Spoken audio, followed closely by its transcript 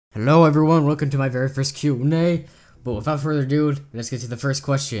Hello everyone, welcome to my very first Q&A. But without further ado, let's get to the first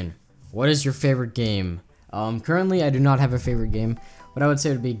question. What is your favorite game? Currently I do not have a favorite game. What I would say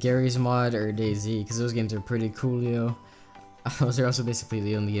would be Garry's Mod or DayZ, because those games are pretty coolio. Those are also basically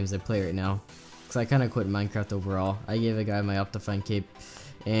the only games I play right now. Because I kind of quit Minecraft overall. I gave a guy my Optifine cape.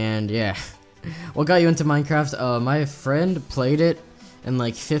 And yeah. What got you into Minecraft? My friend played it in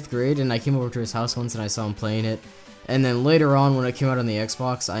like 5th grade, and I came over to his house once and I saw him playing it. And then later on, when it came out on the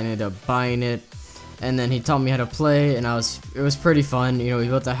Xbox, I ended up buying it. And then he taught me how to play, and it was pretty fun. You know, we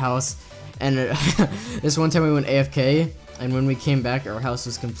built a house, and this one time we went AFK, and when we came back, our house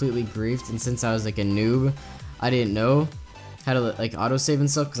was completely griefed. And since I was like a noob, I didn't know how to like autosave and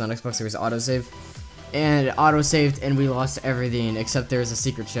stuff, because on Xbox there was autosave. And it autosaved, and we lost everything except there was a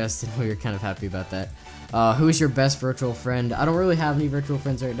secret chest, and we were kind of happy about that. Who's your best virtual friend? I don't really have any virtual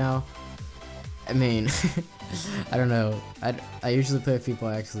friends right now. I mean, I don't know. I usually play with people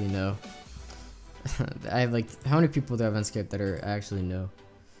I actually know. I have like, how many people do I have on Skype that I actually know?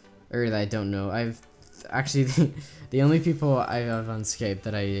 Or that I don't know? I've actually, the only people I have on Skype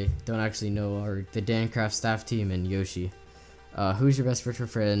that I don't actually know are the Dancraft staff team and Yoshi. Who's your best virtual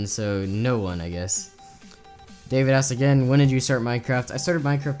friend? So, no one, I guess. David asks again, when did you start Minecraft? I started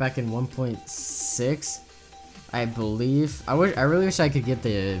Minecraft back in 1.6. I believe. I really wish I could get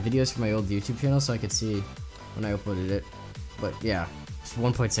the videos from my old YouTube channel so I could see when I uploaded it. But yeah, it's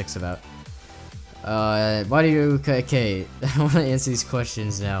 1.6 about. Why do you, okay, I want to answer these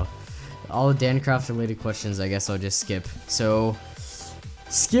questions now. All Dancraft related questions, I guess I'll just skip. So,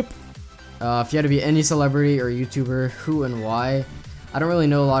 skip. If you had to be any celebrity or YouTuber, who and why? I don't really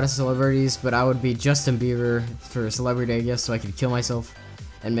know a lot of celebrities, but I would be Justin Bieber for a celebrity, I guess, so I could kill myself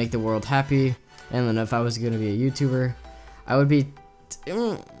and make the world happy. And then if I was gonna be a YouTuber, I would be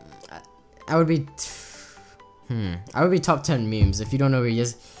top 10 memes. If you don't know who he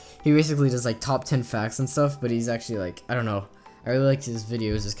is, he basically does like top 10 facts and stuff, but he's actually like, I don't know. I really liked his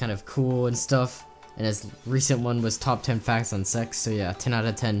videos, it's kind of cool and stuff. And his recent one was top 10 facts on sex, so yeah, 10 out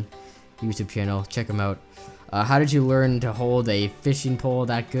of 10 YouTube channel, check him out. How did you learn to hold a fishing pole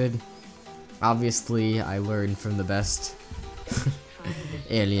that good? Obviously, I learned from the best.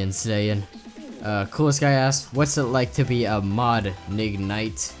 Alien saying. Coolest guy asked, what's it like to be a mod,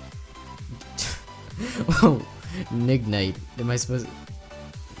 Nignite? Whoa, Nignite. Am I supposed to...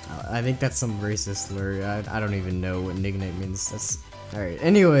 I think that's some racist slur. I don't even know what Nignite means. That's... Alright,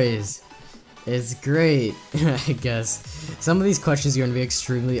 anyways. It's great, I guess. Some of these questions are going to be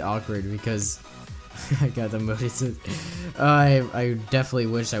extremely awkward because... I got the motives. I definitely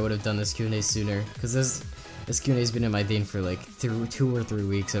wish I would have done this Q&A sooner. Because this Q&A's been in my thing for like 2 or 3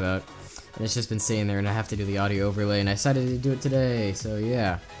 weeks about... And it's just been sitting there, and I have to do the audio overlay, and I decided to do it today, so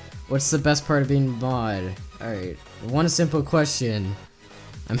yeah. What's the best part of being mod? Alright, one simple question.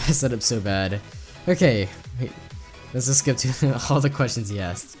 I messed that up so bad. Okay, wait, let's just skip to all the questions he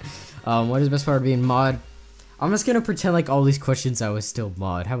asked. What is the best part of being mod? I'm just gonna pretend like all these questions I was still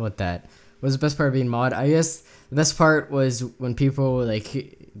mod. How about that? What's the best part of being mod? I guess the best part was when people like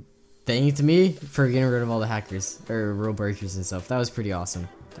thanked me for getting rid of all the hackers or rule breakers and stuff. That was pretty awesome.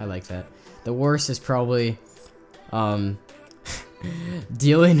 I like that. The worst is probably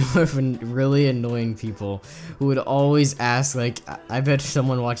dealing with really annoying people who would always ask, like, I bet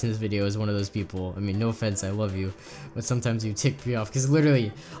someone watching this video is one of those people. I mean, no offense, I love you, but sometimes you tick me off because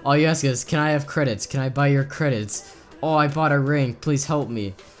literally all you ask is, can I have credits? Can I buy your credits? Oh, I bought a ring, please help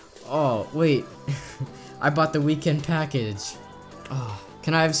me. Oh, wait, I bought the weekend package. Oh,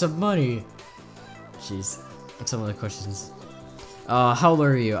 can I have some money? Jeez, some of the questions. How old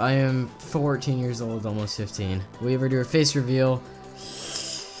are you? I am 14 years old, almost 15. Will you ever do a face reveal?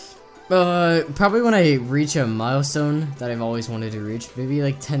 Probably when I reach a milestone that I've always wanted to reach. Maybe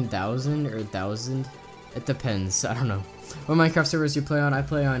like 10,000 or 1,000. It depends. I don't know. What Minecraft servers do you play on? I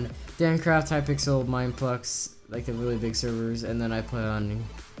play on Dancraft, Hypixel, Mineplex, like the really big servers, and then I play on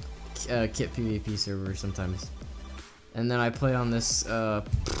Kit PvP servers sometimes. And then I play on this, I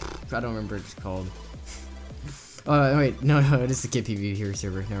don't remember what it's called. Oh, wait, no, it is the Kit PvP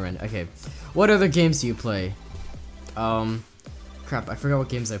server, never mind, okay. What other games do you play? Crap, I forgot what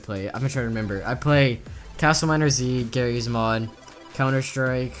games I play. I'm gonna try to remember. I play Castle Miner Z, Garry's Mod,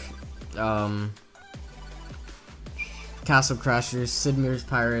 Counter-Strike, Castle Crashers, Sid Meier's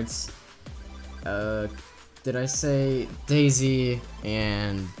Pirates, did I say DayZ,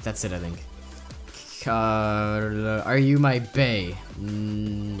 and that's it, I think. Are you my bae?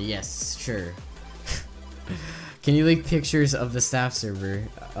 Yes, sure. Can you leak pictures of the staff server?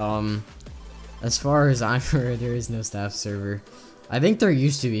 As far as I'm aware, there is no staff server. I think there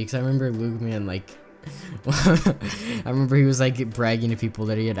used to be, because I remember Lukeman like I remember he was like bragging to people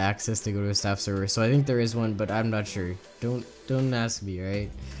that he had access to go to a staff server, so I think there is one, but I'm not sure. Don't ask me, right?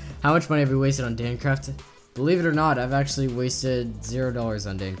 How much money have we wasted on Dancraft? Believe it or not, I've actually wasted $0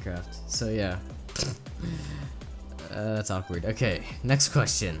 on Dancraft. So yeah. That's awkward. Okay, next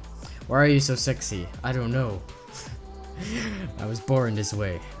question. Why are you so sexy? I don't know. I was born this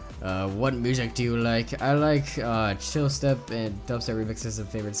way. What music do you like? I like chill step and dubstep remixes of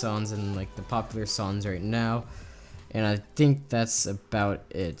favorite songs and like the popular songs right now. And I think that's about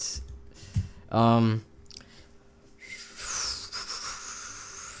it. What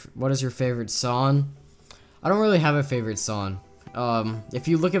is your favorite song? I don't really have a favorite song. If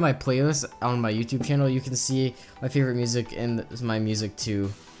you look at my playlist on my YouTube channel, you can see my favorite music and my music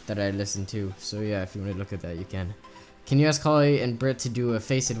too that I listen to. So yeah, if you want to look at that, you can. Can you ask Holly and Britt to do a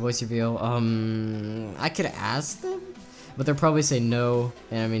face and voice reveal? I could ask them, but they'll probably say no.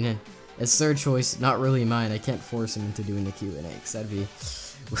 And I mean, it's their choice, not really mine. I can't force them into doing the Q&A, because that'd be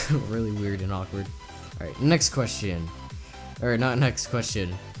really weird and awkward. Alright, next question. Or not next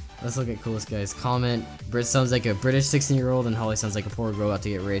question. Let's look at coolest guys. Comment, Britt sounds like a British 16-year-old and Holly sounds like a poor girl about to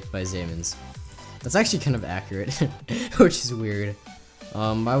get raped by Zaymans. That's actually kind of accurate, which is weird.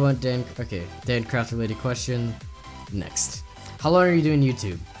 I want Dancraft related question. Next. How long are you doing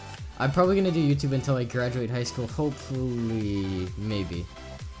YouTube? I'm probably gonna do YouTube until I graduate high school, hopefully, maybe.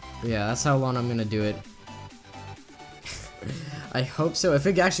 But yeah, that's how long I'm gonna do it. I hope so. If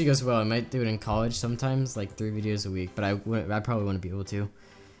it actually goes well, I might do it in college sometimes, like 3 videos a week, but I probably wouldn't be able to.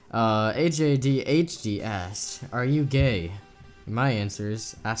 AJDHD asked, are you gay? My answer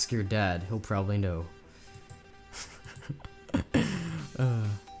is, ask your dad, he'll probably know.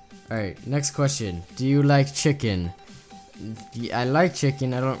 Alright, next question. Do you like chicken? I like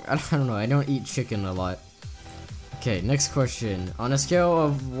chicken. I don't know. I don't eat chicken a lot. Okay, next question. On a scale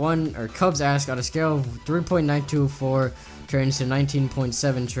of 1, or Cubs ask, on a scale of 3.924 trains to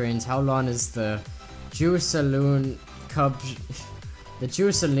 19.7 trains, how long is the Juicealino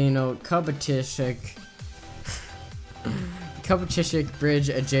Cubatichik Bridge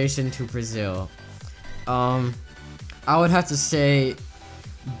adjacent to Brazil? I would have to say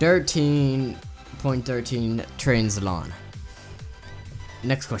 13.13 trains long.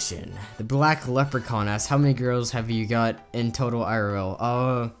 Next question. The Black Leprechaun asks, how many girls have you got in total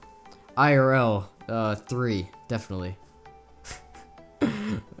IRL? IRL, 3, definitely.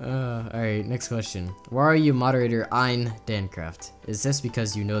 Alright, next question. Why are you moderator Ein Dancraft? Is this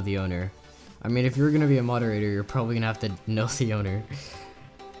because you know the owner? I mean, if you're gonna be a moderator, you're probably gonna have to know the owner.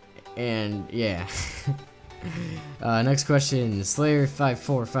 And, yeah. Next question.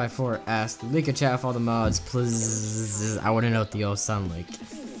 Slayer5454 asked, leak a chat of all the mods, please. I wanna know what they all sound like.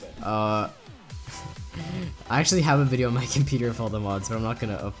 I actually have a video on my computer of all the mods, but I'm not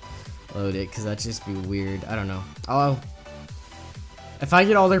gonna upload it because that'd just be weird. I don't know. If I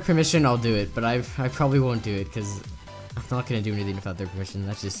get all their permission, I'll do it, but I probably won't do it because I'm not gonna do anything without their permission.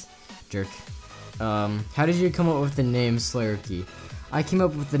 That's just jerk. How did you come up with the name Slayer Key? I came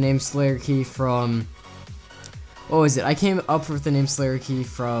up with the name Slayer Key from... What was it? I came up with the name Slayer Key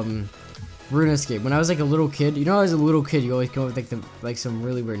from RuneScape. When I was like a little kid, you know, as a little kid, you always come up with like some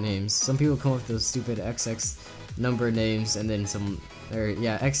really weird names. Some people come up with those stupid XX number names, and then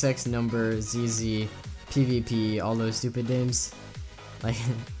XX number, ZZ, PvP, all those stupid names. Like,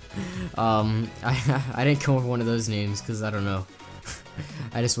 I didn't come up with one of those names because I don't know.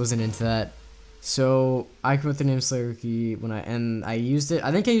 I just wasn't into that. So I came up with the name Slayer Key and I used it.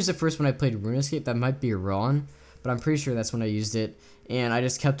 I think I used it first when I played RuneScape. That might be wrong, but I'm pretty sure that's when I used it, and I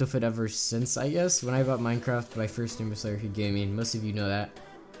just kept with it ever since, I guess. When I bought Minecraft, my first name was Slayer Key Gaming. Most of you know that.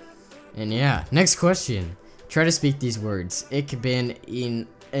 And yeah, next question. Try to speak these words. Ik ben in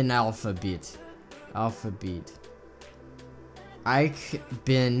an alphabet. Alphabet. Ik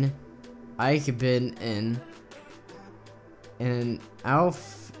ben in an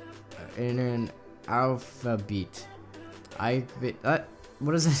alphabet.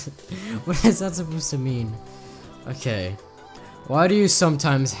 What is that? What is that supposed to mean? Okay. Why do you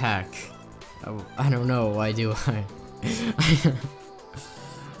sometimes hack? I don't know. Why do I?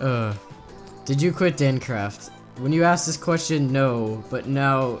 Did you quit Dancraft? When you asked this question, no. But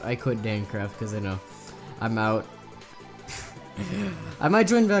now I quit Dancraft because I know I'm out. I might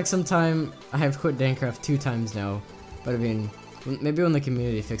join back sometime. I have quit Dancraft 2 times now. But I mean, maybe when the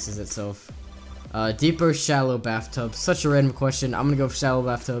community fixes itself. Deep or shallow bathtub? Such a random question. I'm gonna go for shallow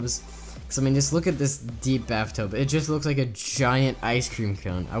bathtubs. Cause I mean, just look at this deep bathtub. It just looks like a giant ice cream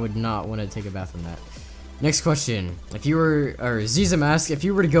cone. I would not want to take a bath in that. Next question. If you were, or Zizam asks, if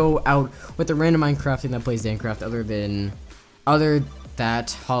you were to go out with a random Minecrafting that plays Dancraft other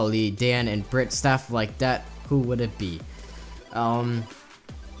that, Holly, Dan, and Britt, staff like that, who would it be?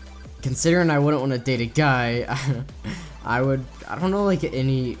 Considering I wouldn't want to date a guy, I don't know like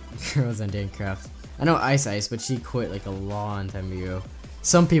any girls on Danecraft. I know Ice Ice, but she quit like a long time ago.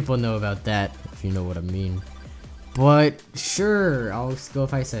 Some people know about that, if you know what I mean. But sure, I'll go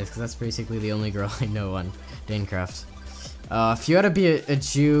with Ice Ice, because that's basically the only girl I know on Danecraft. If you had to be a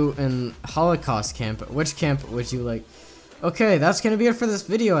Jew in Holocaust camp, which camp would you like? Okay, that's gonna be it for this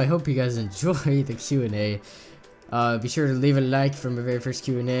video. I hope you guys enjoy the Q&A. Be sure to leave a like for my very first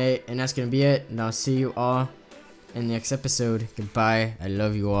Q&A, and that's gonna be it. And I'll see you all in the next episode. Goodbye. I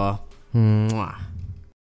love you all. Mwah.